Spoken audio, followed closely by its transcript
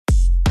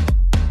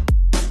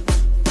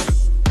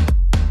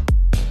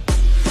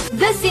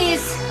This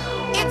is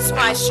It's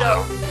my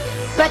show,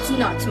 but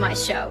not my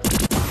show.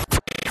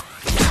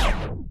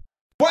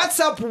 What's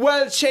up,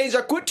 world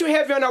changer? Good to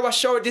have you on our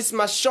show. This is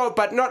my show,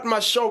 but not my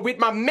show. With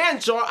my man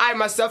John, I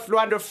myself,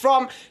 Luando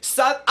from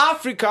South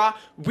Africa.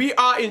 We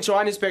are in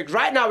Johannesburg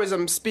right now as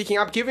I'm speaking.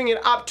 I'm giving it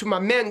up to my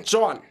man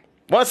John.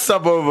 What's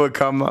up,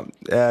 Overcomer?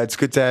 It's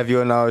good to have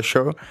you on our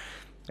show.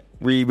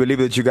 We believe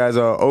that you guys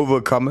are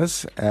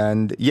overcomers,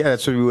 and yeah,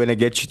 that's what we want to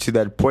get you to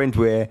that point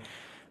where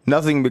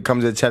nothing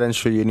becomes a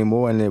challenge for you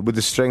anymore, and with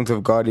the strength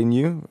of God in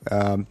you,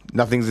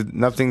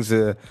 nothing's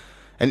an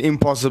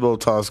impossible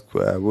task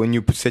when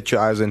you set your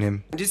eyes on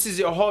Him. This is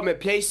your home, a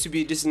place to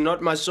be. This is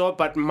not my show,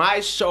 but my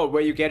show,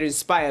 where you get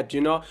inspired,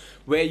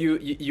 where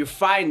you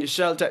find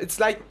shelter. It's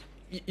like,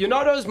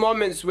 those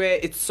moments where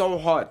it's so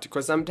hot,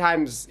 because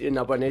sometimes in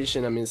our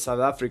nation,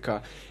 South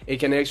Africa, it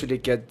can actually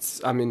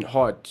get,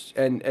 hot.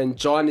 And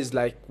John is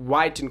like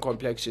white in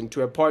complexion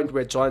to a point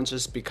where John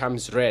just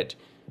becomes red.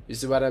 You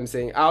see what I'm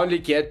saying? I only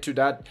get to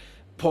that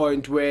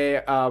point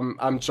where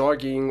I'm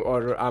jogging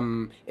or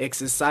I'm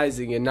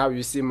exercising, and now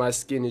you see my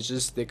skin is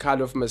just, the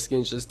color of my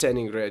skin is just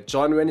turning red.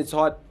 John, when it's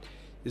hot,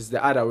 is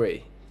the other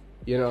way.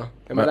 Am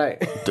I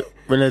right?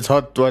 When it's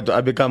hot,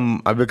 I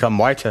become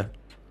whiter.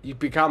 You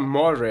become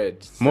more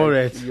red.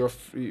 Red.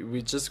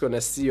 We're just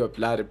gonna see your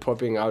blood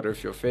popping out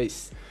of your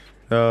face.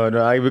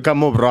 No, I become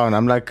more brown.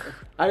 I'm like.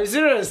 Are you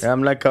serious?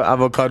 I'm like an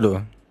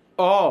avocado.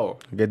 Oh.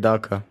 I get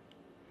darker.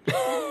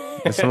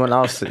 And someone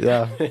else,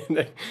 yeah.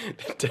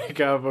 Take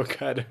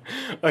avocado.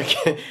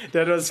 Okay,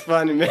 that was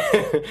funny, man.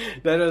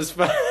 That was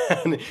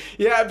funny.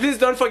 Yeah, please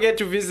don't forget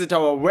to visit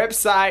our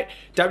website,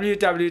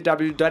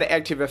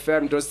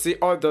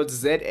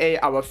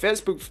 www.activefm.co.za, our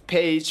Facebook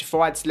page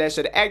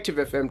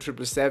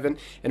 /@ActiveFM777,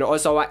 and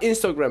also our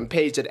Instagram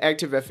page at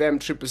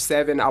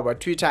ActiveFM777, our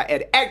Twitter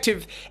at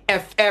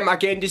ActiveFM.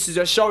 Again, this is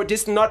your show.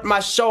 This is not my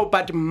show,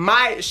 but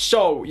my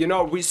show.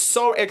 We're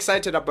so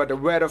excited about the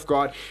Word of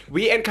God.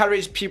 We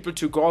encourage people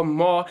to go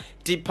more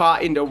deeper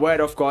in the Word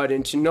of God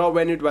and to know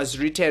when it was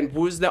written,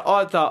 who's the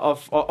author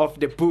of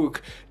the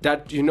book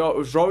that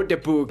wrote the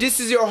book. This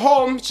is your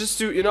home. Just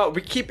to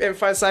we keep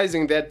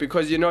emphasizing that,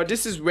 because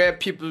this is where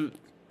people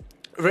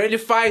really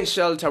find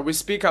shelter. We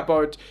speak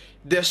about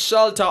the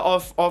shelter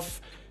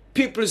of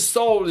people's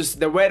souls,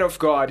 the Word of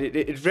God.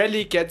 It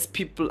really gets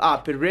people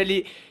up. It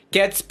really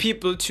gets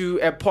people to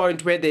a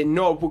point where they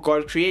know who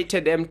God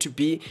created them to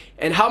be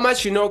and how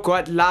much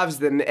God loves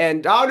them.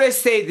 And I always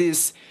say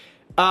this,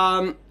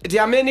 there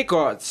are many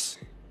gods.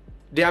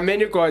 There are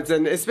many gods,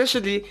 and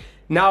especially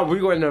now we're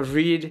going to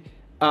read,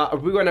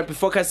 we're going to be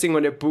focusing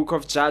on the book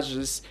of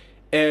Judges,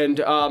 and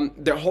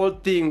the whole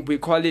thing, we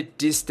call it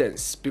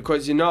distance,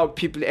 because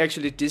people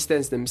actually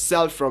distance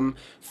themselves from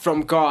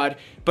God.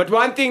 But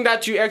one thing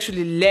that you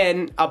actually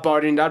learn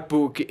about in that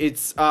book,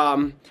 it's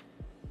the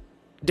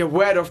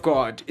Word of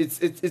God.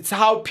 It's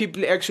how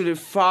people actually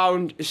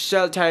found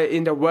shelter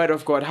in the Word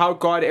of God, how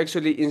God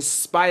actually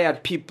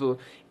inspired people.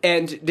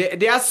 And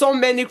there are so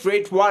many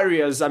great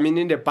warriors,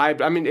 in the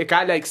Bible. A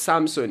guy like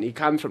Samson, he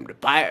comes from the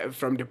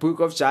book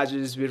of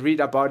Judges. We read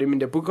about him in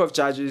the book of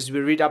Judges.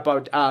 We read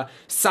about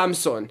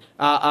Samson,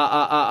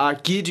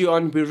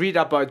 Gideon. We read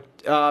about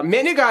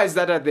many guys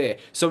that are there.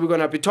 So we're going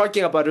to be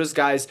talking about those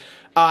guys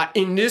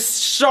in this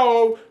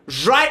show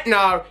right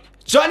now.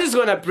 John is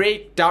going to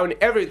break down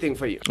everything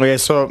for you. Okay,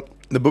 so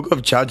the book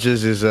of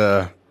Judges is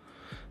an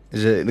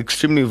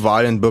extremely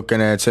violent book,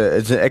 and it's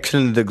an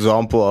excellent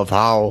example of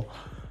how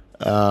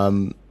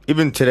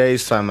even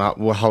today's time,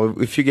 how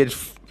if you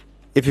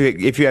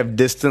have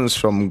distance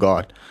from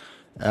God,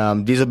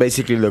 these are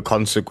basically the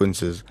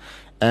consequences.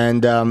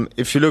 And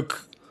if you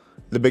look,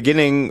 the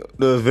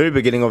very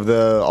beginning of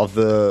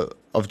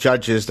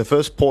Judges, the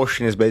first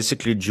portion is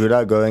basically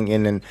Judah going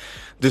in and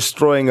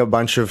destroying a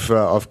bunch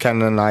of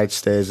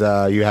Canaanites. There's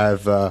you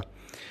have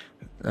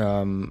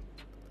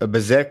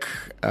Bezek,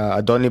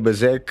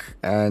 Adoni-Bezek,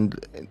 and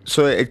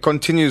so it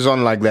continues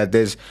on like that.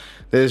 There's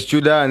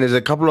Judah, and there's a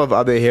couple of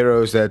other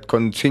heroes that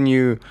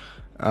continue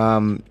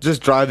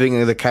just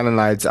driving the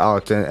Canaanites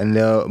out, and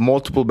there are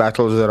multiple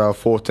battles that are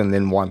fought and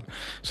then won.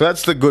 So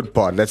that's the good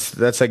part.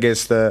 That's I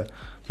guess the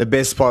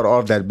best part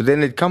of that. But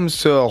then it comes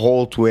to a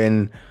halt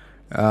when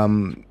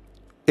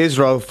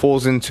Israel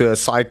falls into a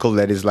cycle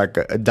that is like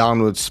a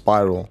downward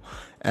spiral,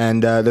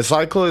 and the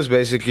cycle is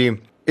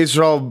basically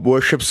Israel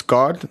worships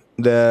God,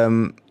 they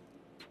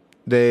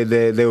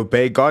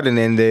obey God, and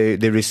then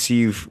they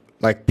receive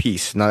like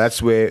peace. Now that's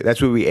where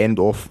we end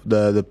off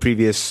the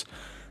previous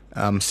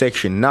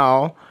section.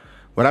 Now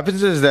what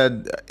happens is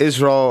that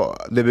Israel,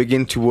 they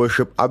begin to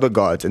worship other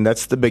gods, and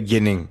that's the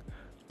beginning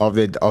of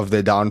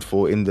their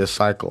downfall in this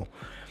cycle.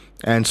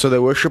 And so they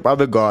worship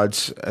other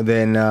gods, and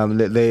then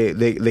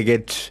they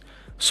get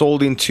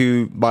sold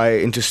into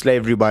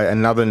slavery by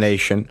another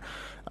nation,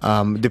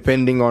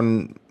 depending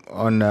on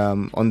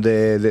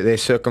their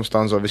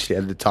circumstance, obviously,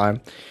 at the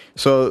time.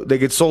 So they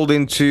get sold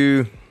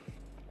into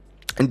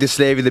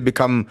slavery. They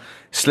become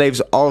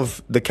slaves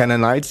of the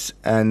Canaanites,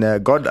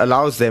 and God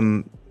allows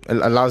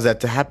that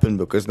to happen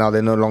because now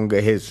they're no longer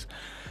His.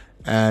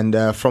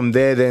 And from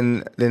there,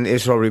 then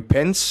Israel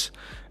repents.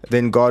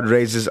 Then God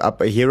raises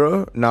up a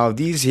hero. Now,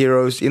 these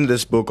heroes in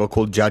this book are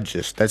called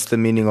judges. That's the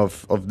meaning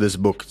of this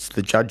book. It's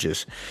the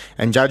judges.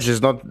 And judge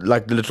is not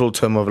like the literal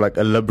term of like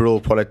a liberal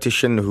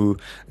politician who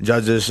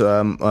judges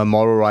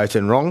moral right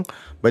and wrong,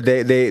 but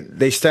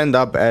they stand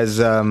up as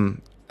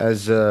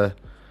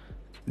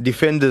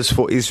defenders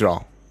for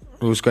Israel,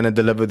 who's going to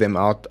deliver them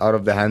out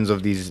of the hands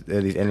of these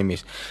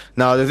enemies.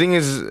 Now, the thing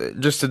is,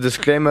 just a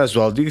disclaimer as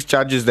well, these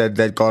judges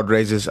that God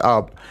raises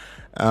up,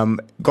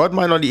 God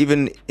might not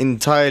even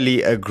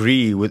entirely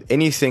agree with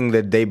anything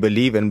that they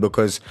believe in,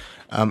 because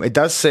it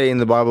does say in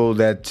the Bible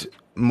that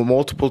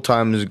multiple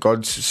times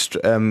God's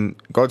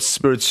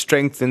Spirit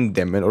strengthened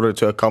them in order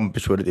to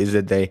accomplish what it is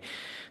that they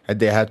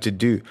had to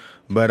do.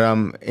 But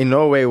in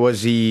no way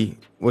was he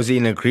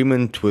in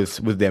agreement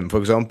with them. For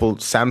example,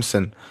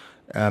 Samson,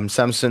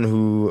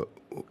 who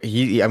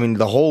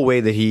the whole way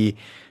that he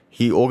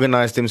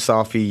organized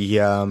himself,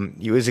 he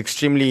was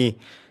extremely.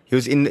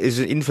 Is an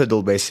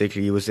infidel,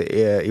 basically. He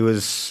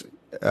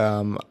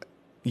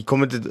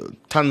committed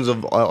tons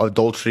of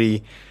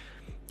adultery.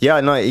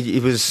 Yeah, no,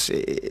 it was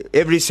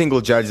every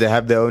single judge. They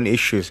have their own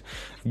issues.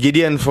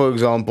 Gideon, for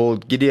example,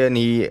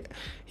 he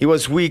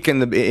was weak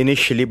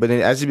initially, but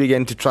then as he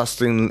began to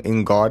trust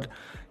in God,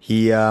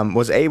 he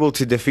was able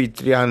to defeat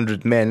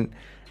 300 men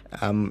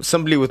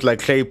simply with like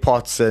clay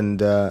pots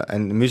and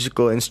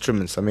musical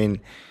instruments. I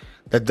mean,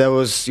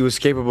 he was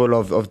capable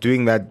of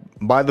doing that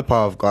by the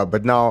power of God.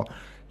 But now,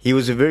 he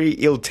was very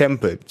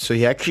ill-tempered, so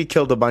he actually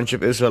killed a bunch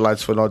of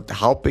Israelites for not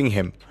helping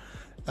him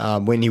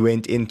when he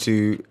went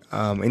into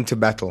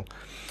battle.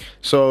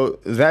 So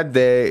that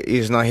there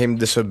is now him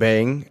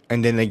disobeying,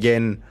 and then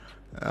again,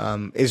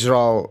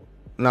 Israel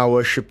now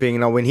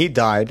worshipping. Now, when he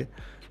died,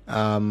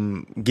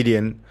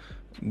 Gideon,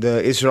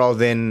 the Israel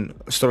then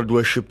started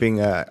worshipping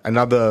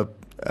another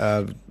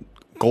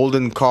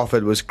golden calf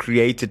that was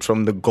created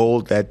from the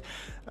gold that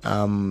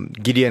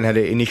Gideon had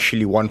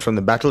initially won from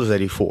the battles that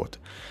he fought.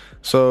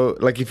 So,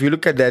 like, if you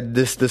look at that,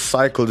 this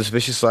cycle, this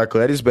vicious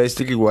cycle, that is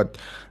basically what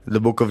the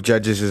Book of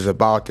Judges is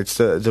about. It's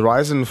the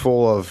rise and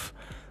fall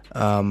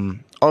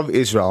of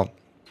Israel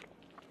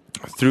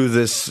through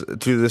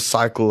this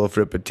cycle of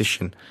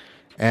repetition,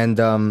 and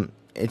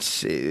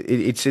it's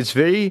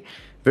very,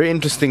 very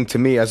interesting to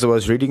me as I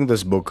was reading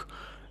this book.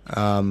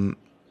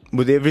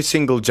 With every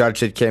single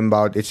judge that came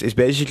about, it's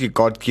basically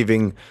God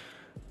giving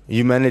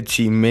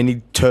humanity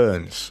many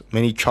turns,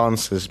 many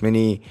chances,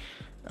 many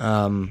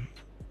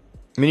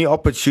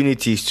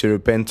opportunities to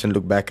repent and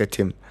look back at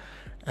Him,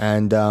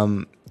 and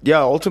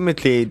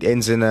ultimately it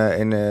ends in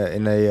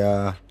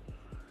a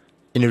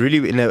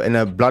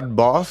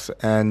bloodbath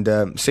and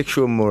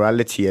sexual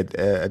morality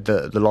at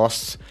the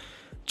last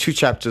two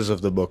chapters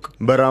of the book.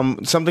 But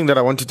something that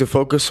I wanted to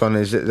focus on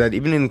is that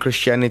even in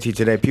Christianity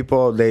today,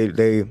 people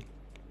they're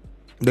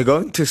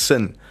going to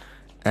sin,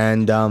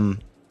 and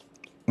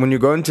when you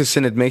go into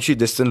sin, it makes you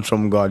distant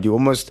from God. You're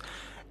almost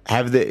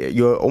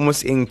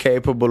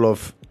incapable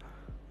of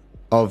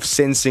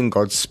sensing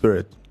God's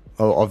Spirit,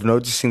 of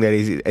noticing that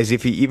as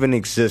if He even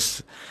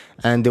exists.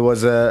 And there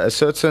was a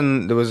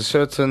certain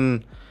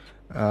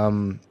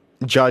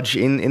judge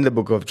in the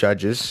Book of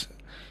Judges.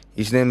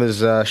 His name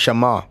is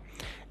Shammah,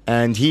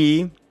 and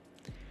he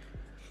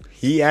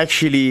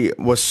actually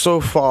was so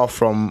far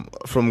from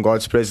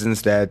God's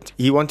presence that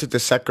he wanted to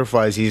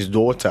sacrifice his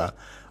daughter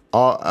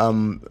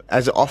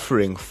as an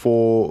offering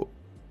to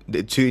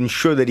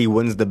ensure that he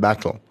wins the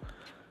battle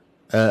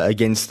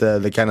against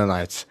the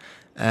Canaanites.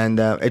 And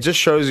it just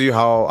shows you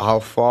how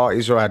far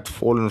Israel had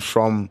fallen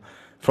from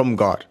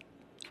God.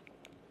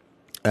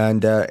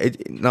 And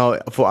now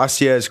for us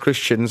here as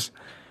Christians,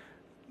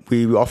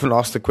 we often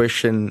ask the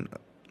question,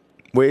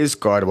 where is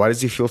God? Why does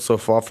He feel so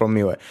far from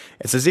me?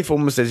 It's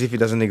almost as if He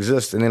doesn't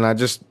exist. And then I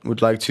just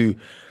would like to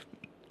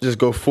just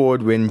go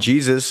forward when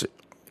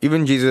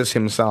even Jesus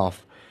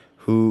Himself,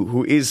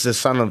 who is the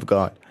Son of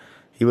God,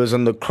 He was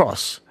on the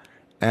cross,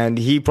 and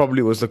He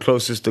probably was the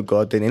closest to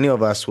God than any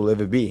of us will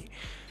ever be.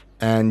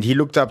 And He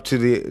looked up to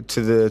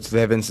the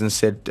heavens and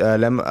said,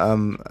 Eli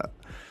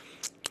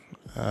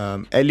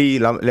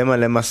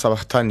lema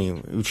sabachthani,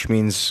 which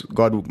means,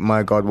 God,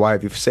 my God, why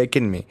have you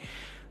forsaken me?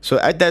 So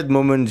at that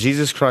moment,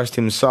 Jesus Christ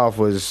Himself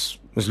was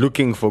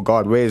looking for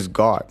God. Where is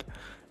God?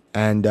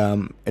 And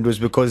it was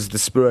because the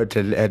Spirit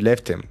had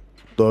left Him,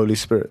 the Holy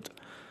Spirit,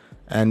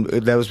 and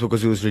that was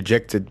because He was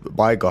rejected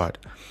by God.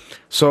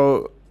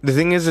 So the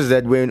thing is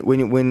that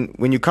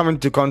when you come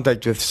into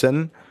contact with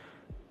sin,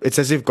 it's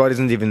as if God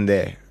isn't even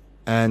there.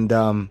 And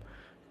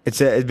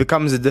it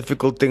becomes a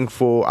difficult thing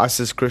for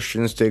us as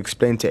Christians to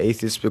explain to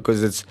atheists,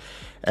 because it's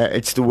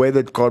the way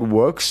that God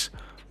works.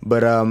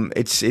 But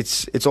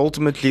it's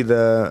ultimately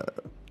the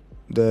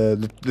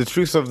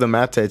truth of the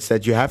matter. It's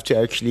that you have to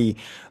actually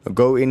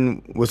go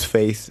in with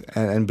faith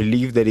and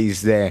believe that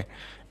He's there,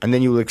 and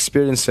then you'll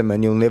experience Him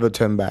and you'll never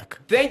turn back.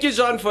 Thank you,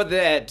 John, for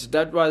that.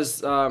 That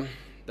was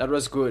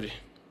good.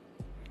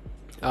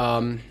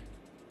 The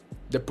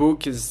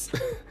book is,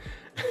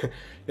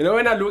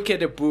 when I look at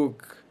the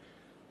book,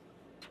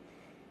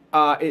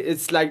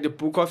 it's like the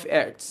book of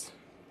Acts.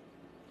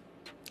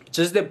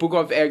 Just the book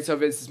of Acts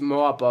of it is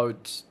more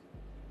about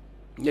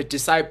the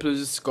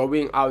disciples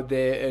going out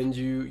there, and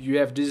you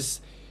have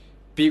these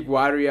big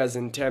warriors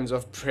in terms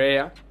of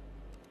prayer,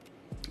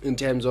 in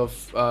terms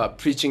of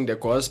preaching the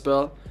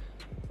gospel,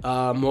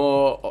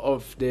 more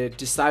of the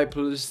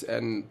disciples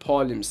and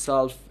Paul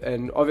himself,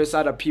 and obviously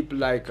other people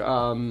like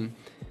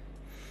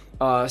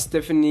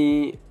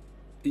Stephanie,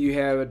 you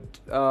had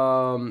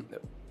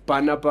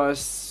Barnabas,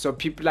 so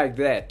people like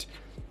that.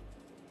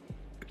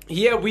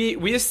 Here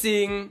we're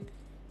seeing,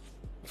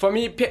 for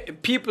me,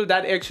 people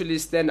that actually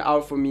stand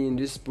out for me in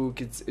this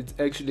book. It's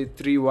actually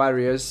three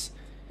warriors.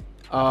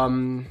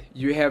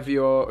 You have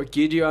your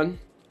Gideon,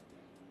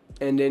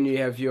 and then you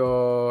have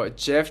your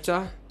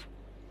Jephthah,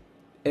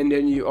 and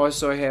then you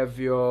also have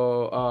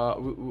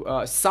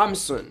your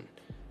Samson.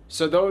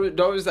 So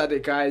those are the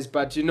guys.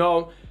 But you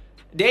know,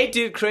 they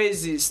did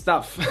crazy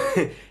stuff.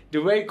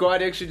 The way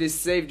God actually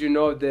saved, you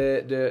know,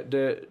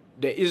 the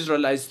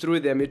Israelites through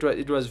them,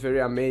 it was very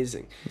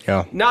amazing.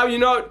 Yeah. Now, you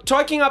know,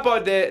 talking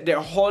about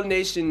the whole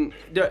nation,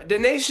 the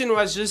nation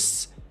was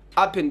just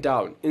up and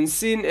down, in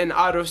sin and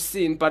out of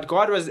sin, but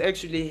God was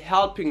actually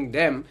helping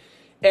them.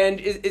 And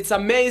it's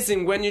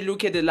amazing when you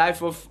look at the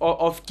life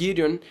of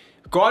Gideon.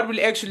 God will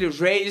actually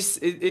raise,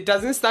 it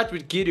doesn't start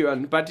with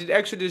Gideon, but it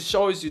actually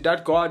shows you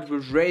that God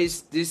will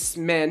raise this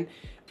man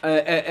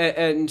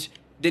and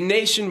the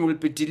nation will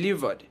be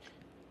delivered.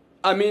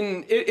 I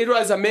mean, it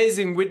was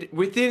amazing.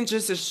 Within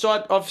just a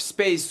short of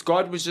space,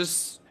 God would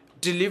just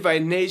deliver a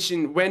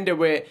nation when they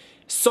were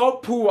so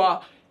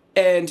poor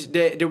and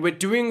they were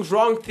doing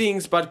wrong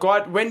things. But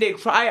God, when they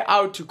cry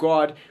out to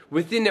God,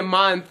 within a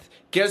month,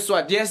 guess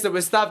what? Yes, there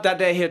was stuff that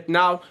they had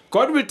now.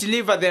 God will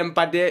deliver them,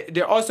 but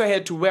they also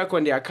had to work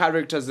on their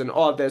characters and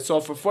all that. So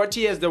for 40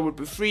 years, they would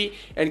be free.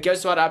 And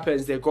guess what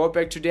happens? They go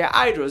back to their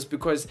idols,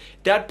 because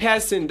that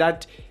person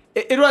that...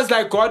 It was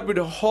like God would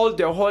hold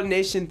the whole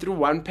nation through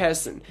one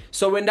person.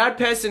 So when that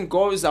person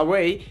goes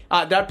away,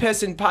 that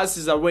person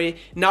passes away,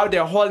 now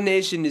the whole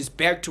nation is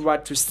back to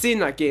what? To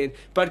sin again.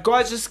 But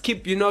God just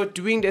keep, you know,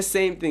 doing the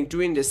same thing.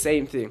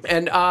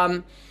 And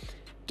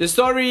the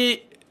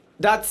story,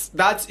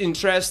 that's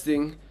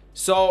interesting.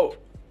 So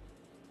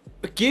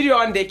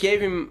Gideon, they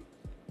gave him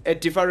a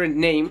different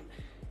name,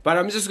 but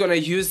I'm just going to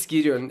use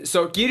Gideon.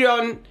 So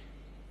Gideon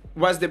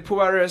was the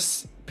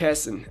poorest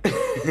person,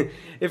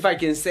 if I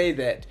can say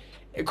that.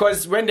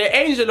 Because when the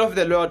angel of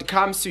the Lord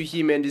comes to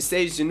him and he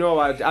says, you know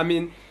what, I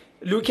mean,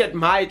 look at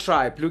my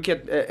tribe, look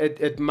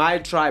at my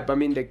tribe, I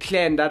mean, the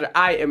clan that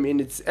I am in,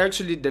 it's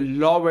actually the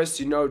lowest,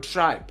 you know,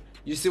 tribe.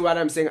 You see what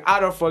I'm saying?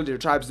 Out of all the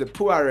tribes, the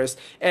poorest.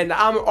 And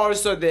I'm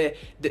also the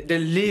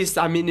least,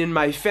 I mean, in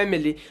my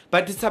family.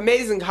 But it's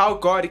amazing how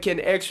God can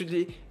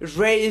actually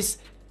raise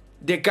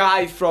the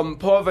guy from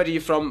poverty,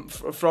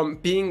 from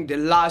being the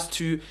last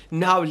to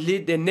now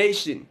lead the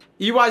nation.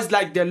 He was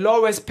like the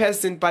lowest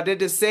person, but at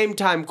the same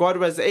time, God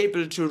was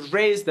able to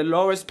raise the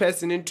lowest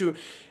person into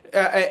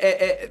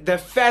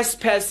the first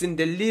person,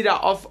 the leader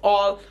of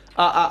all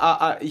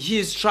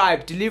his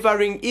tribe,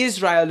 delivering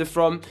Israel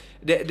from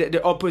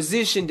the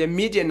opposition, the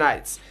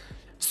Midianites.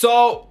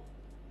 So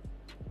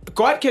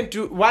God can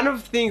do, one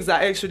of the things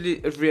I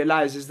actually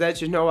realize is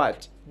that, you know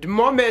what, the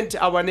moment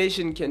our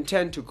nation can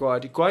turn to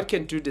God, God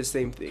can do the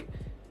same thing.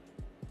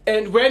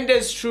 And when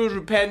there's true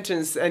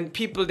repentance and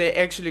people, they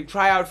actually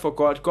cry out for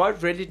God,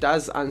 God really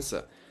does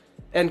answer.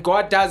 And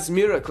God does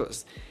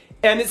miracles.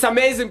 And it's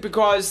amazing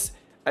because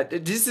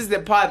this is the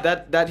part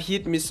that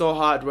hit me so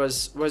hard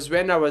was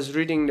when I was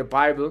reading the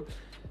Bible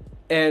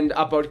and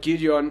about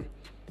Gideon.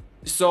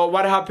 So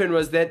what happened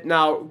was that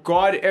now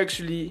God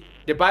actually,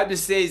 the Bible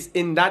says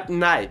in that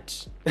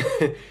night,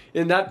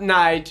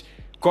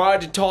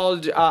 God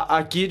told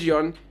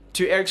Gideon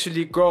to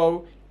actually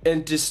go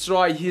and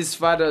destroy his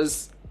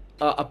father's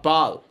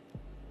Baal.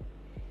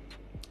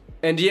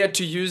 And he had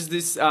to use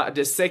this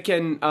the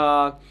second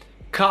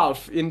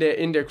calf in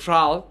the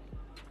kraal.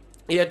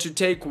 He had to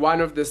take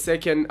one of the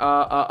second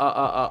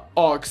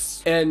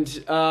ox.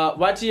 And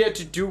what he had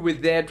to do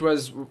with that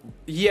was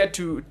he had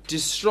to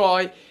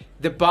destroy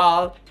the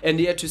Baal and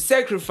he had to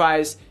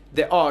sacrifice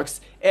the ox.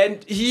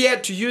 And he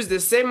had to use the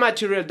same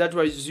material that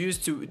was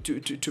used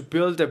to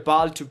build a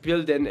Baal, to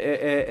build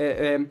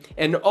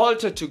an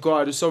altar to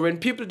God. So when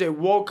people, they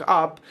woke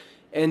up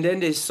and then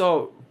they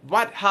saw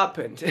what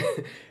happened.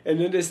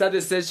 And then they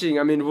started searching,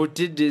 I mean, who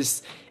did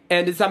this?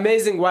 And it's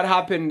amazing what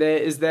happened there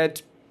is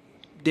that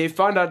they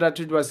found out that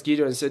it was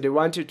Gideon. So they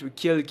wanted to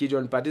kill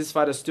Gideon, but his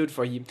father stood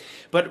for him.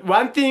 But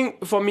one thing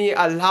for me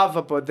I love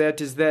about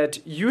that is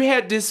that you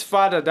had this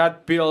father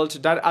that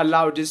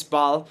allowed this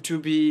Baal to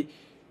be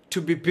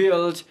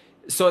built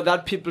so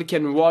that people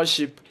can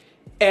worship.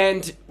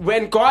 And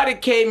when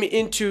God came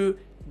into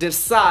the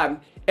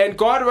son, and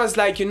God was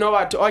like, you know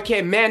what,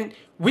 okay, man,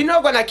 we're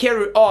not gonna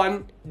carry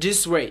on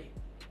this way.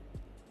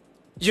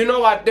 You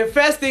know what, the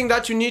first thing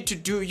that you need to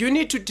do, you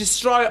need to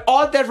destroy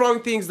all the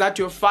wrong things that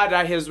your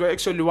father has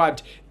actually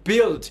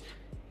built.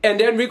 And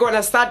then we're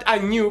gonna start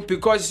anew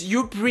because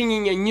you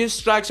bringing a new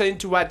structure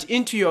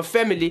into your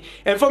family.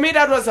 And for me,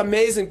 that was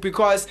amazing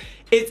because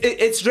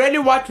it's really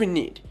what we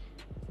need.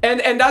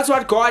 And that's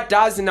what God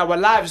does in our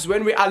lives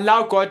when we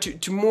allow God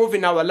to move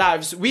in our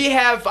lives. We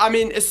have,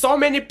 so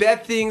many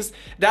bad things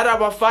that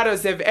our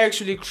fathers have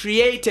actually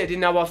created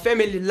in our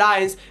family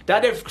lines,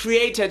 that have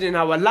created in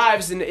our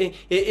lives,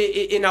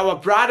 in our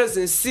brothers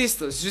and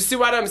sisters. You see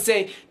what I'm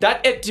saying?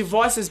 That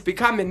divorce has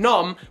become a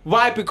norm.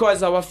 Why?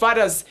 Because our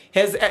fathers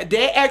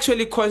they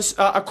actually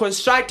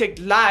constructed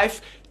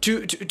life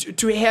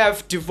to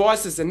have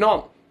divorce as a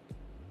norm.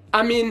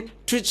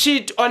 To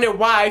cheat on a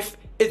wife,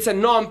 it's a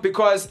norm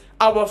because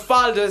our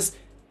fathers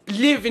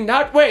live in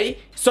that way,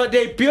 so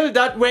they build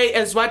that way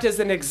as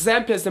an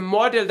example, as a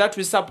model that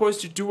we're supposed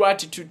to do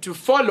to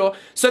follow.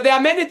 So there are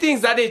many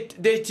things that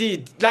they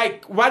did.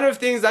 Like, one of the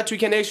things that we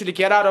can actually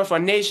get out of our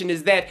nation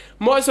is that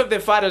most of the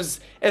fathers,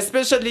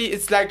 especially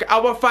it's like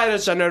our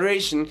father's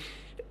generation,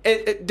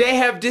 they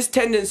have this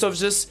tendency of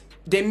just,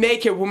 they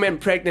make a woman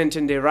pregnant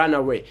and they run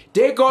away.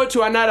 They go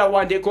to another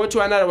one, they go to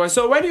another one.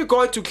 So when you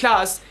go to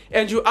class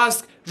and you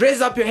ask,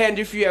 raise up your hand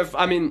if you have,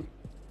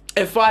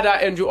 a father,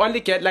 and you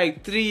only get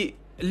like 3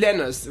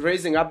 learners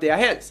raising up their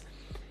hands.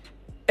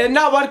 And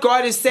now what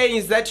God is saying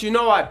is that, you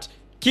know what,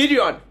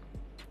 Gideon,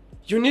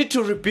 you need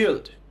to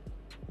rebuild.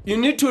 You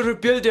need to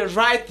rebuild the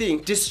right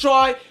thing.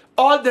 Destroy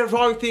all the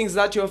wrong things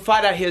that your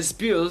father has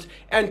built,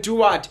 and do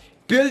what?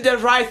 Build the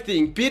right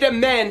thing. Be the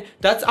man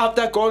that's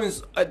after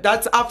God's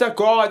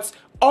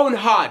own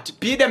heart.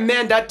 Be the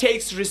man that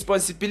takes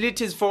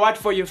responsibilities for what?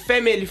 For your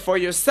family, for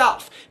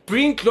yourself.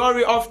 Bring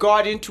glory of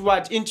God into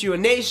what? Into your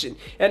nation.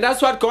 And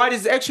that's what God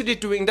is actually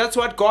doing. That's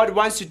what God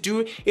wants to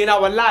do in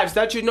our lives.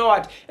 That, you know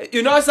what?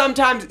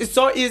 Sometimes it's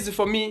so easy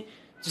for me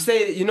to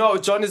say,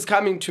 John is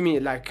coming to me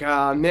like,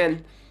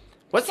 man,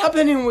 what's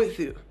happening with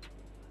you?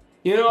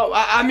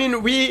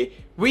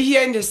 We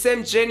here in the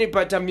same journey,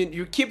 but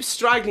you keep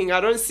struggling.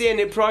 I don't see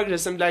any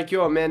progress. I'm like,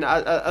 yo, man,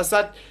 I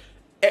start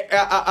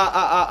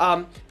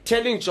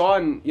telling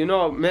John,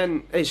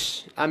 man,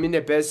 I'm in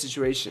a bad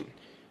situation.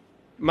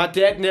 My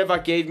dad never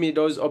gave me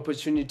those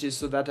opportunities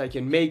so that I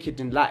can make it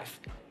in life.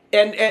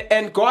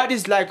 And God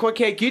is like,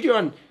 okay,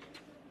 Gideon,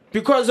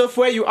 because of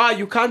where you are,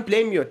 you can't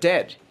blame your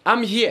dad.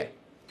 I'm here.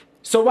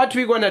 So what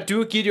we're going to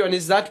do, Gideon,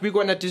 is that we're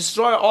going to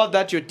destroy all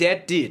that your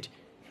dad did.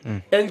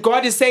 And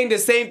God is saying the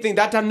same thing,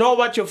 that I know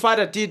what your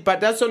father did,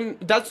 but that's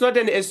not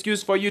an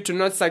excuse for you to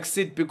not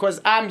succeed, because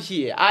I'm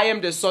here. I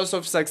am the source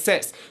of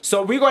success.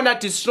 So we're going to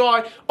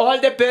destroy all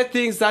the bad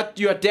things that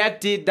your dad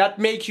did that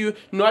make you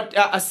not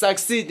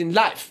succeed in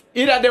life.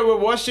 Either they were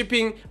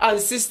worshiping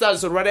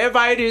ancestors or whatever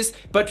it is,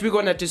 but we're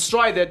going to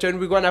destroy that, and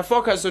we're going to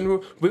focus on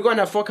who? We're going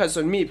to focus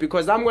on me,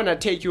 because I'm going to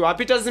take you up.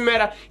 It doesn't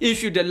matter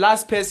if you're the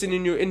last person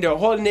in the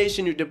whole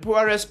nation, you're the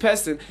poorest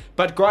person,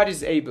 but God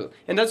is able.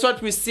 And that's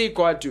what we see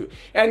God do.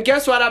 And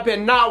guess what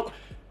happened now?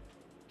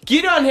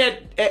 Gideon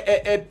had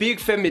a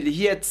big family.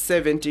 He had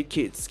 70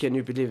 kids. Can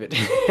you believe it?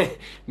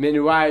 Many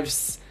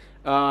wives.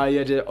 He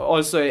had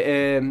also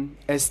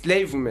a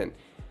slave woman.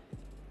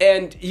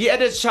 And he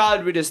had a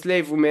child with a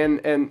slave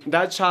woman, and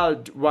that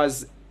child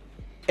was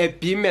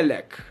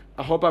Abimelech.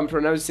 I hope I'm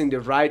pronouncing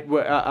the right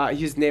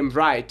his name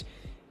right.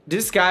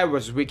 This guy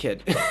was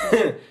wicked.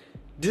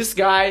 This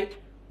guy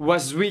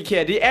was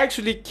wicked. He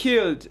actually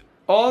killed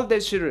all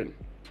the children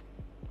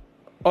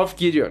of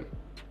Gideon.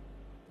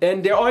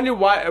 And the only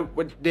one,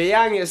 the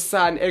youngest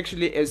son,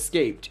 actually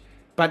escaped.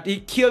 But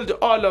he killed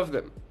all of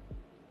them.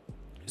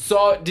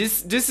 So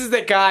this is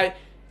the guy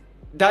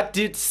that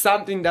did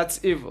something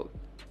that's evil.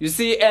 You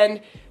see,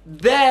 and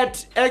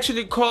that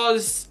actually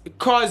caused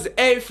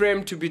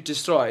Ephraim to be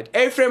destroyed.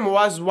 Ephraim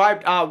was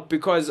wiped out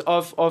because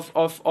of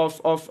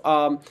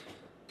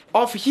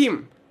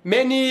him.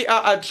 Many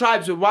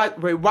tribes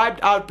were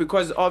wiped out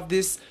because of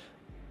this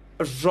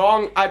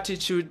wrong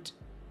attitude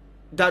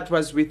that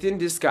was within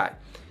this guy.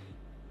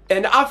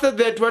 And after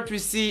that, what we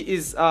see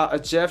is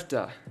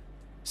Jephthah.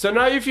 So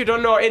now, if you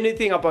don't know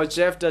anything about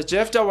Jephthah,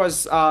 Jephthah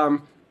was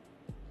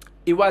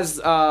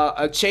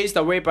chased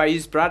away by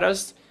his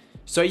brothers.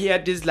 So he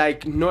had these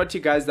like naughty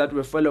guys that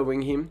were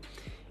following him.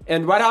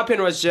 And what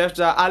happened was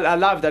Jephthah, I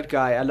love that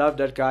guy.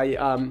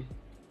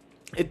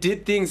 He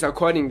did things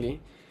accordingly.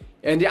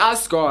 And he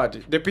asked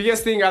God. The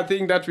biggest thing I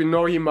think that we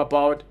know him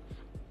about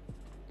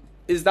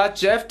is that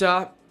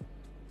Jephthah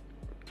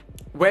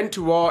went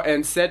to war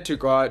and said to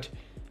God,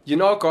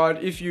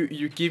 God, if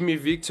you give me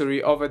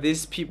victory over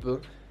these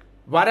people,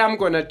 what I'm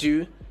going to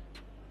do,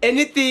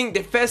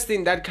 the first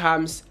thing that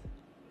comes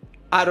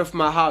out of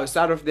my house,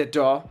 out of the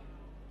door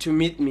to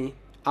meet me,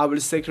 I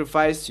will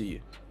sacrifice to you.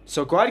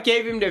 So God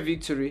gave him the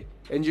victory,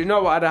 and you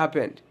know what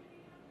happened?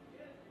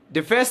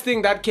 The first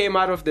thing that came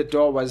out of the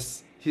door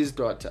was his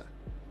daughter.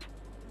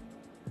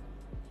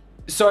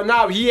 So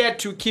now he had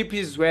to keep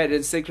his word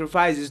and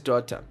sacrifice his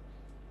daughter.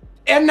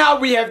 And now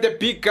we have the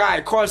big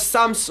guy called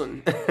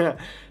Samson.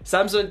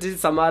 Samson did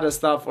some other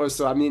stuff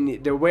also.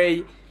 The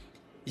way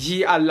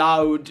he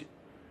allowed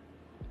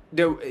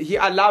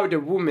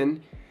the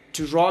woman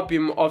to rob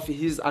him of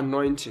his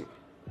anointing.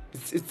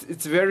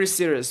 It's very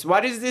serious.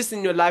 What is this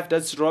in your life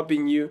that's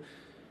robbing you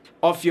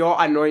of your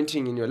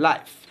anointing in your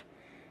life?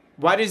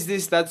 What is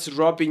this that's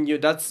robbing you,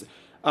 that's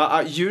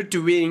you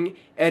doing,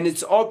 and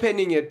it's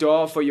opening a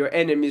door for your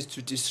enemies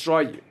to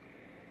destroy you?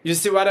 You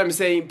see what I'm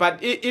saying? But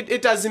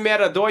it doesn't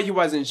matter, though he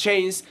was in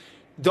chains,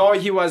 though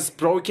he was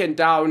broken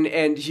down,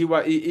 and he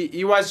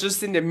was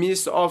just in the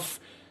midst of,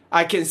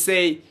 I can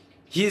say,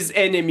 his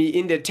enemy,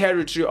 in the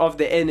territory of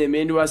the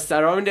enemy, and he was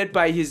surrounded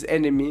by his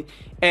enemy,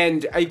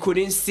 and I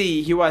couldn't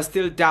see, he was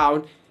still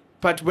down.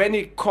 But when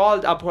he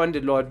called upon the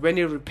Lord, when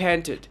he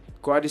repented,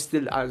 God is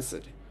still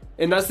answered.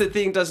 And that's the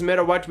thing, it doesn't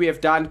matter what we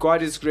have done,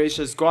 God is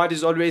gracious. God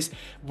is always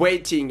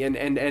waiting and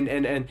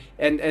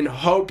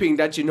hoping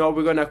that,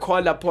 we're going to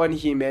call upon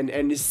him,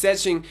 and is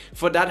searching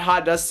for that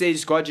heart that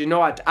says, God, you know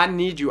what, I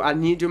need you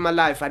in my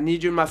life, I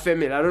need you in my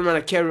family, I don't want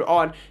to carry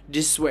on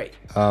this way.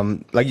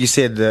 Like you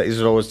said,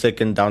 Israel was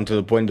taken down to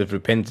the point of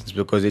repentance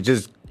because it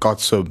just got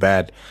so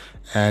bad.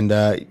 And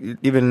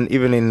even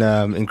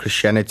in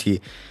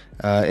Christianity,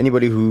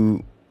 anybody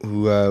who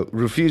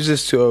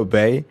refuses to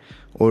obey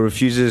or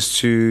refuses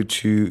to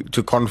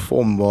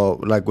conform, or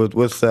like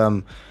with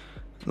not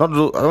I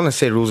don't want to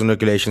say rules and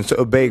regulations,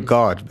 to obey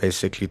God,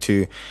 basically,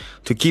 to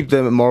keep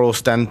the moral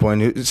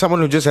standpoint.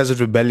 Someone who just has a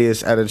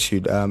rebellious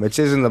attitude. It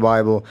says in the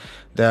Bible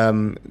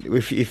that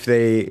if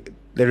they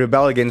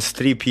rebel against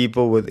 3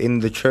 people within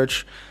the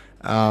church,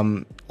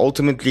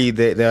 ultimately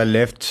they are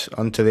left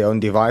unto their own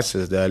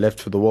devices. They are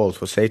left for the world,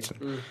 for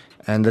Satan.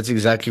 And that's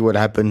exactly what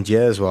happened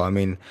here as well. I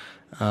mean,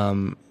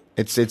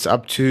 it's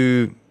up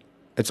to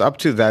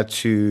that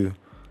to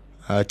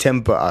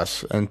temper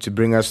us and to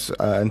bring us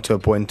into a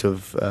point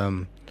of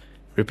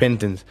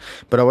repentance.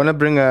 But I want to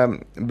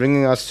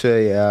bringing us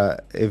to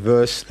a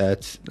verse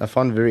that I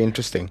found very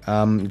interesting.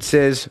 It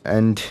says,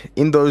 and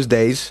in those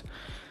days,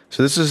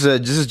 so this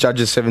is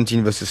Judges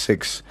 17 verses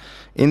 6.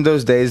 In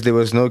those days there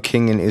was no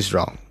king in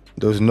Israel.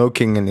 There was no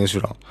king in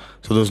Israel.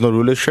 So there was no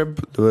rulership,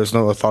 there was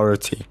no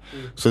authority.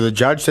 So the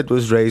judge that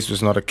was raised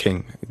was not a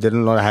king. He did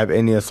not have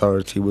any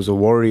authority. He was a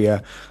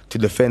warrior to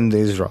defend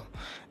Israel.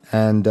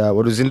 And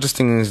what was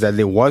interesting is that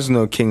there was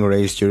no king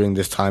raised during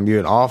this time,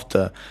 even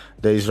after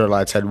the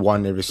Israelites had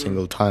won every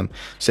single time.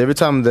 So every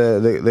time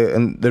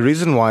and the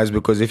reason why is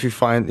because if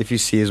you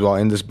see as well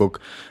in this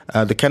book,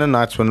 the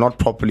Canaanites were not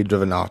properly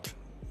driven out.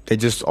 They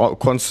just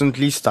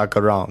constantly stuck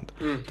around.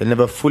 They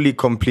never fully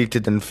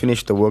completed and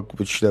finished the work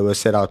which they were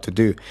set out to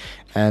do.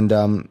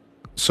 And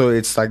so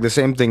it's like the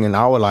same thing in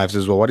our lives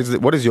as well.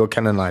 What is your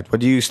Canaanite? What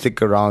do you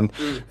stick around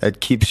that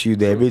keeps you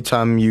there? Every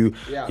time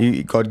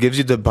God gives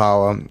you the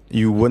power,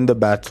 you win the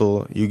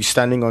battle, you're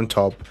standing on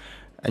top,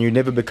 and you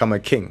never become a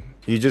king.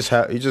 You're just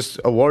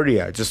a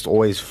warrior, just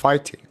always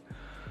fighting.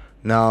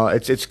 Now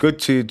it's good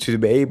to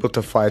be able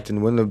to fight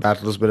and win the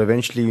battles, but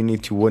eventually you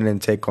need to win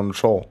and take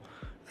control.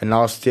 And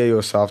now steer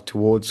yourself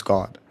towards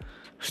God.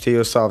 Steer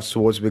yourself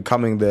towards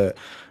becoming the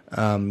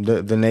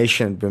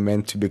nation we're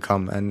meant to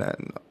become. And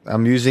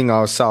I'm using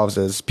ourselves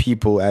as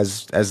people,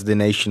 as the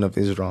nation of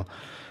Israel.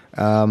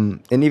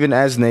 And even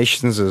as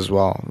nations as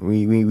well.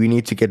 We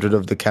need to get rid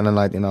of the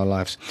Canaanite in our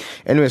lives.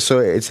 Anyway, so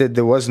it said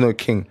there was no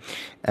king.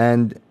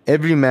 And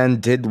every man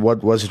did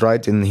what was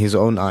right in his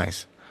own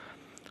eyes.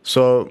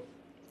 So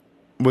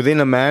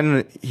within a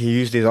man, he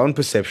used his own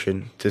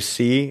perception to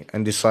see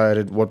and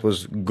decided what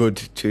was good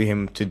to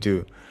him to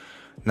do.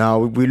 Now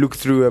we look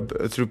through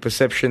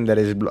perception that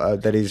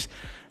is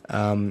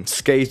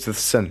scathed with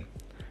sin,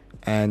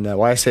 and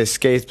why I say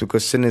scathed,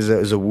 because sin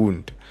is a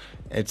wound.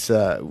 It's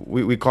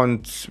we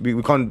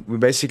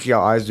basically,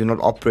 our eyes do not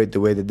operate the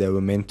way that they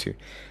were meant to.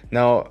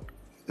 Now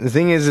the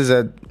thing is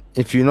that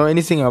if you know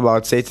anything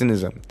about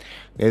Satanism,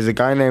 there's a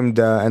guy named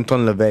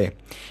Anton LaVey.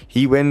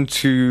 He went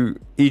to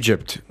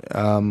Egypt.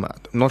 I'm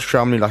not sure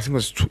how many. I think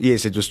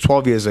it was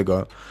 12 years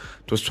ago.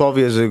 It was 12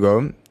 years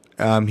ago.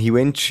 He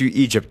went to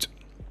Egypt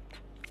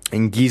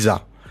in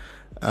Giza.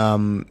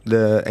 And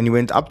he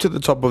went up to the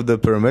top of the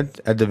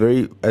pyramid at the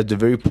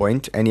very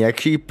point, and he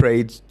actually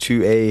prayed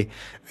to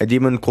a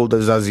demon called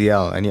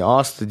Azaziel, and he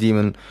asked the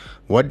demon,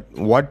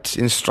 "What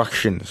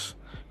instructions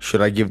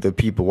should I give the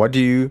people? What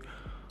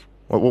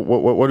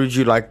would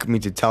you like me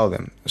to tell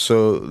them?"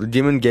 So the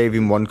demon gave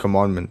him one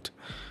commandment: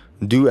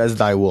 do as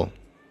thy will.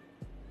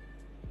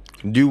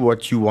 Do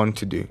what you want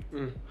to do.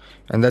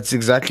 And that's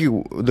exactly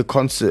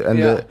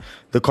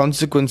the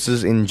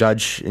consequences in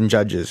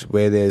Judges,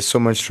 where there's so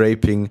much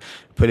raping,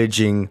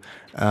 pillaging,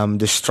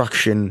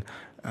 destruction,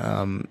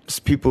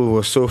 people who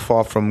are so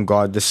far from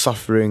God, the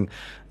suffering,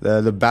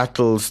 the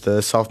battles,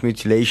 the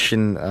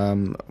self-mutilation.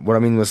 What I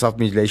mean by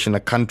self-mutilation, a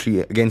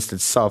country against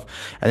itself.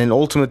 And then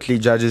ultimately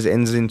Judges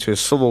ends into a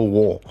civil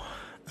war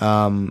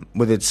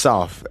with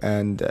itself.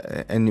 And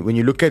when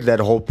you look at that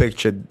whole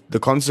picture, the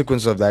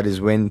consequence of that is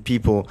when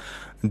people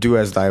do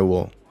as thy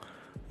will.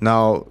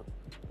 Now,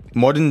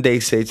 modern day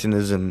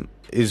Satanism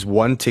is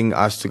wanting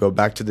us to go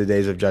back to the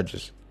days of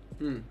Judges.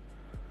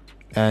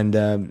 And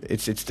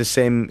it's the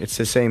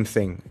same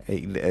thing.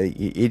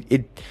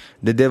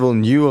 The devil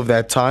knew of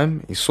that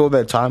time, he saw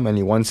that time, and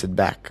he wants it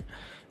back.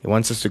 He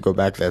wants us to go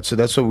back there. So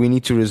that's what we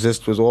need to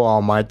resist with all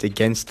our might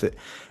against it,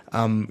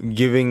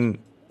 giving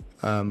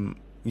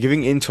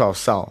into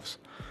ourselves.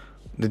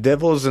 The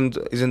devil isn't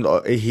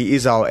he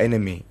is our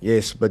enemy,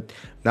 yes, but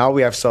now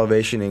we have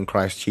salvation in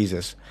Christ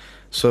Jesus.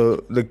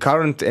 So the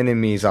current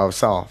enemy is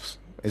ourselves,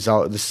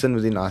 the sin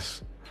within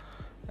us,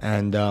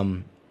 and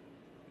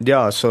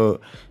So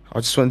I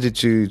just wanted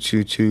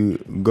to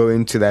go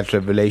into that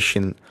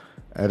revelation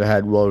that I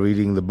had while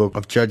reading the book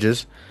of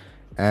Judges,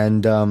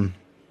 and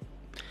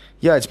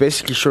it's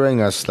basically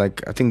showing us,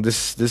 like, I think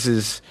this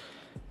is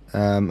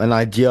an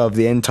idea of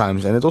the end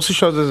times, and it also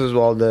shows us as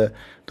well the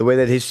way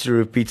that history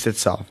repeats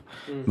itself,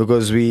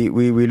 because we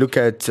look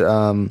at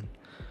in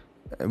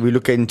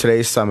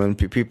today's time, and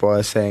people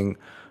are saying,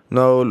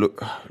 no,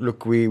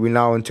 look, we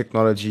now in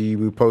technology,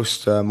 we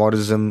post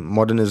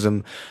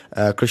modernism,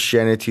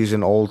 Christianity is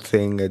an old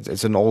thing,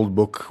 it's an old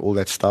book, all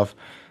that stuff.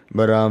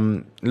 But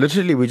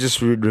literally, we're just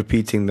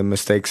repeating the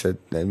mistakes that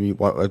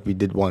we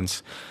did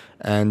once.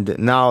 And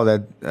now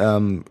that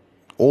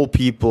all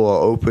people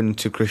are open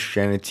to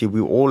Christianity, we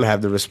all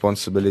have the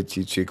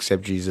responsibility to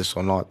accept Jesus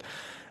or not.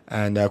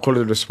 And I call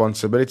it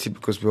responsibility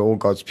because we're all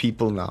God's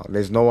people now.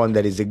 There's no one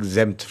that is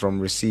exempt from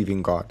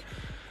receiving God.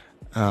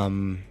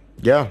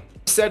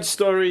 Sad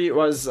story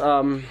was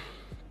when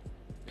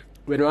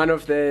one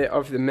of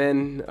the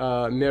men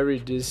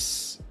married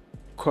this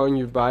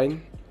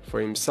concubine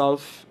for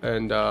himself,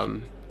 and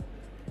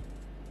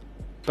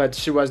but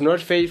she was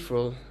not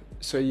faithful,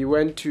 so he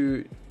went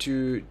to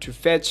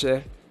fetch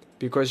her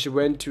because she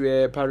went to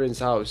her parents'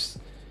 house,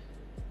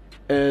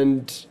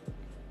 and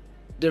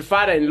the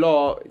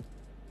father-in-law,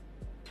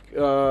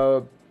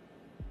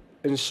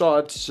 in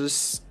short,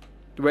 just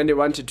when they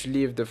wanted to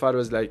leave, the father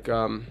was like,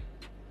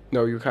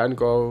 no, you can't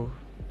go.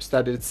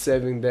 Started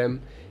serving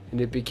them, and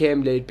it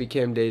became late.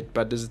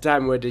 But there's a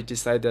time where they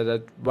decided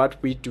that what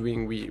we're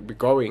doing, we're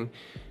going.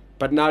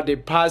 But now they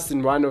passed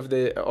in one of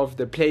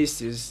the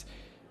places,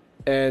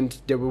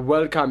 and they were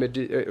welcomed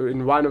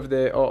in one of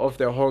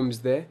their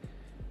homes there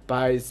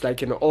by, it's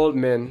like an old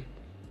man.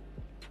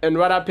 And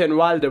what happened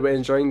while they were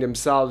enjoying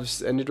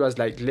themselves, and it was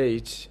like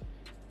late,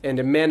 and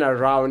the men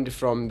around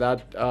from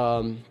that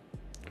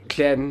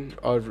clan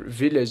or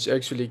village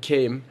actually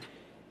came,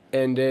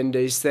 and then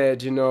they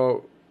said,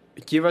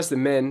 give us the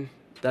man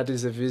that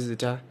is a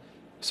visitor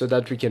so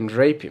that we can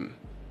rape him.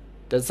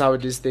 That's how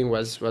this thing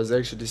was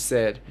actually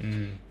said.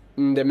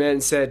 And the man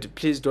said,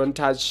 please don't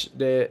touch.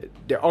 The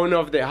owner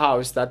of the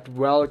house that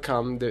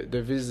welcomed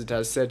the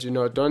visitor said,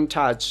 don't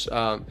touch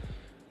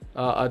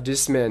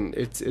this man.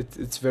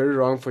 It's very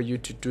wrong for you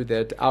to do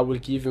that. I will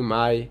give you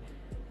my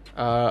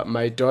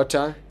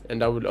daughter,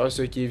 and I will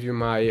also give you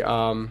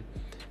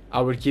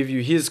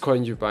his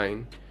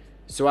concubine.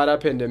 So what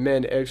happened? The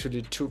man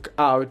actually took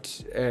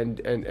out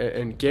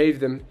and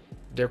gave them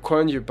the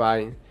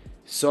concubine.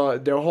 So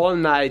the whole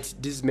night,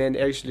 this man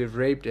actually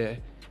raped her.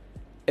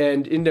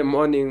 And in the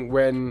morning,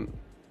 when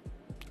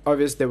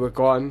obviously they were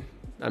gone,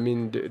 I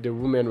mean, the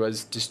woman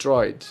was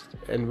destroyed.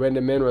 And when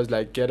the man was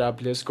like, get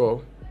up, let's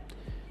go,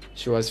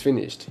 she was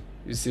finished.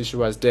 You see, she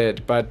was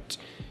dead.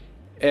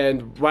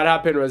 And what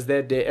happened was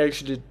that they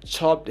actually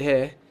chopped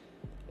her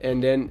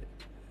and then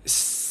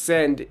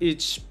send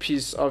each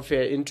piece of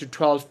her into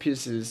 12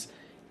 pieces,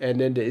 and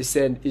then they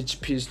send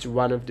each piece to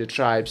one of the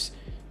tribes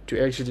to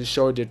actually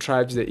show the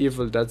tribes the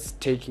evil that's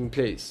taking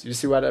place. You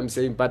see what I'm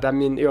saying? But I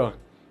mean,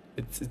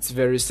 it's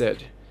very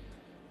sad.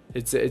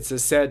 It's a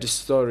sad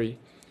story,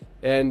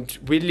 and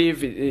we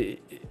live.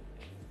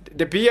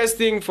 The biggest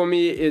thing for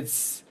me,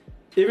 it's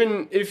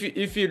even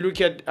if you look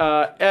at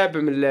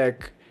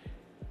Abimelech,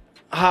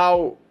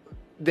 how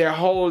their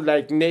whole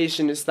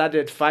nation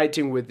started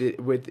fighting with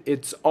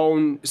its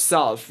own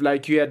self.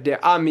 Like, you had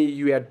the army,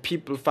 you had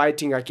people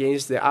fighting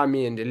against the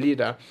army and the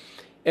leader,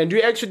 and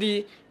we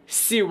actually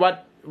see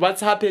what's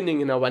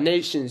happening in our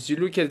nations. You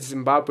look at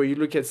Zimbabwe, you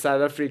look at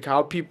South Africa,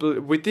 how people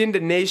within the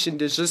nation,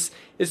 it's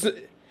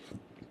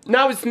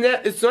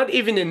not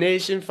even a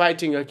nation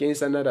fighting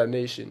against another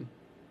nation,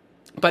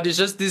 but it's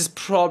just these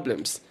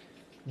problems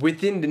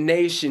within the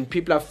nation.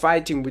 People are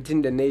fighting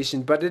within the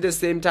nation, but at the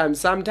same time,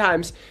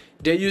 sometimes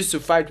they used to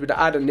fight with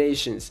other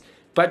nations.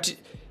 But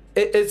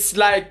it's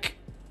like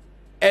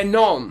a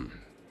norm.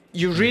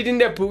 You read in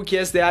the book,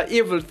 yes, there are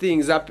evil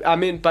things.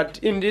 But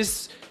in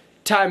this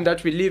time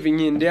that we're living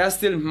in, there are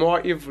still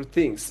more evil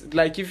things.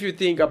 Like, if you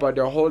think about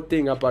the whole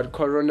thing about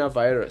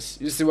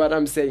coronavirus, you see what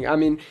I'm saying? I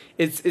mean,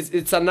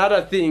 it's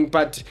another thing,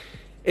 but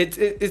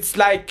it's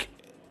like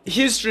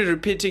history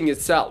repeating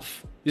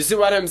itself. You see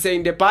what I'm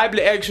saying? The Bible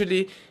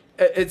actually,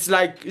 it's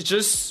like it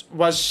just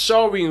was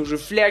showing,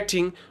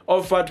 reflecting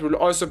of what will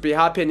also be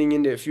happening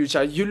in the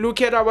future. You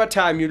look at our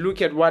time, you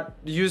look at what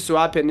used to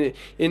happen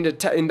in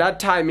that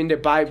time in the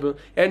Bible,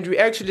 and we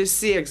actually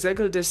see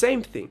exactly the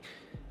same thing.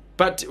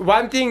 But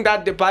one thing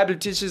that the Bible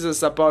teaches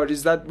us about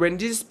is that when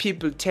these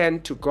people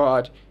turn to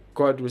God,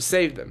 God will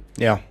save them.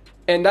 Yeah.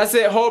 And that's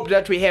a hope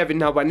that we have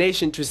in our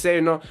nation, to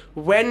say,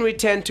 when we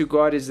turn to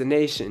God as a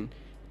nation,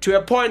 to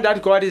a point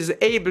that God is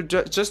able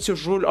just to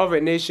rule over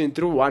a nation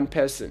through one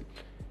person.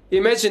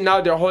 Imagine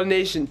now the whole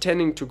nation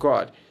turning to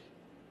God.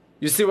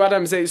 You see what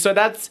I'm saying? So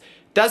that's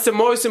the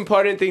most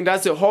important thing.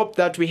 That's the hope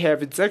that we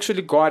have. It's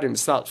actually God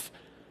himself.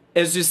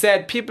 As you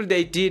said, people,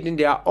 they did in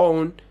their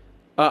own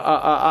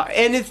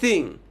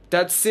anything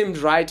that seemed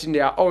right in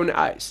their own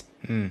eyes.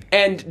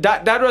 And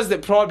that was the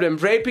problem.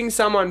 Raping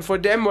someone for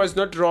them was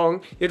not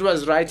wrong. It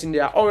was right in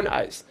their own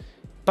eyes.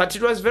 But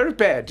it was very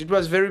bad. It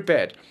was very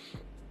bad.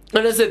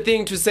 And that's the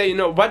thing to say,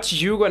 what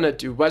you gonna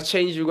do, what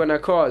change you gonna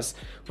cause,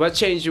 what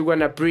change you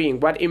gonna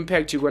bring, what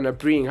impact you gonna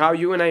bring, how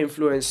you gonna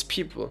influence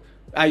people.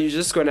 Are you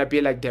just gonna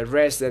be like the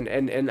rest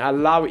and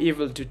allow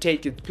evil to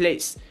take its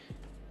place?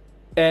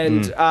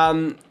 And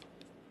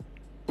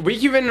we're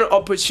given an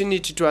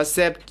opportunity to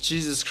accept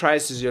Jesus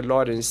Christ as your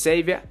Lord and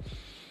Savior.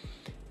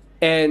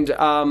 And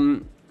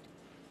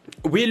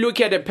we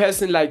look at a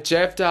person like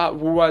Jephthah,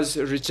 who was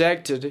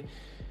rejected,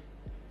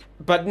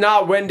 but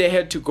now when they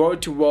had to go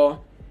to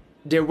war,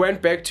 they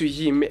went back to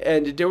him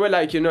and they were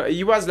like,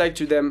 he was like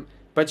to them,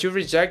 but you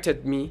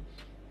rejected me,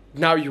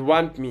 now you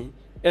want me.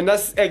 And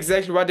that's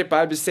exactly what the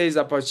Bible says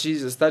about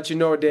Jesus, that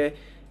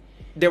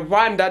the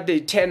one that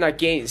they turn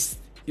against,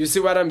 you see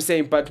what I'm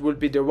saying, but will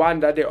be the one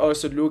that they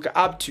also look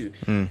up to.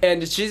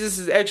 And Jesus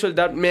is actually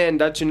that man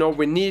that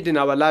we need in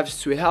our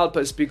lives to help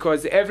us,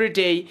 because every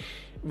day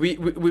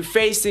we're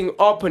facing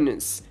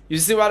opponents. You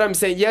see what I'm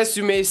saying? Yes,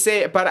 you may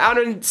say, but I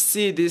don't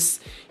see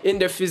this in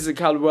the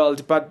physical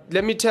world. But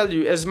let me tell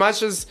you, as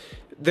much as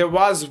there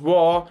was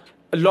war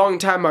a long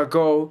time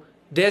ago,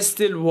 there's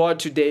still war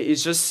today.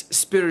 It's just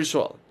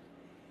spiritual.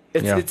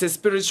 It's a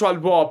spiritual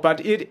war,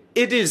 but it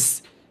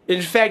is.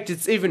 In fact,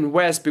 it's even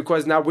worse,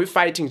 because now we're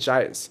fighting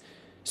giants.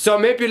 So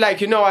maybe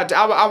what,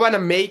 I want to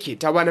make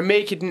it. I want to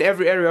make it in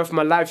every area of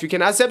my life. You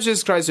can accept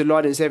Jesus Christ, your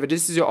Lord and Savior.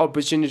 This is your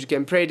opportunity. You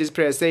can pray this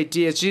prayer. Say,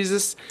 Dear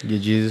Jesus,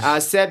 I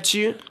accept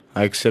you.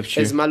 I accept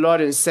you as my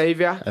Lord and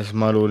Savior. As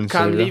my Lord and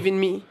Savior. Come live in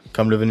me.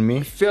 Come live in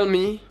me. Fill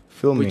me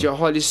with your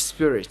Holy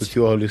Spirit. With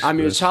your Holy Spirit. I'm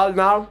your child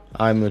now.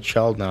 I'm your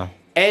child now.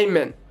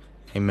 Amen.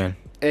 Amen.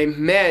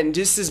 Amen.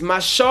 This is my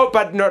show,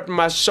 but not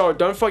my show.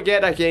 Don't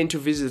forget again to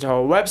visit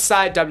our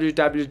website,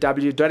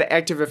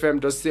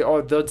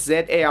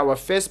 www.activefm.co.za, our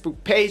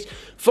Facebook page,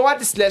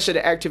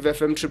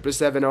 /@ActiveFM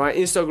 777, our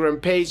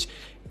Instagram page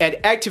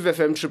at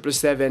ActiveFM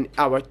 777,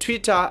 our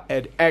Twitter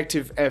at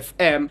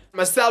ActiveFM.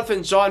 Myself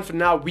and John, for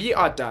now, we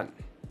are done.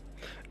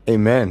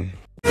 Amen.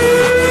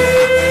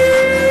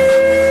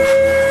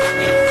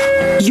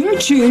 You're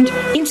tuned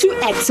into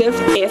Active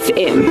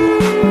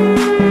FM.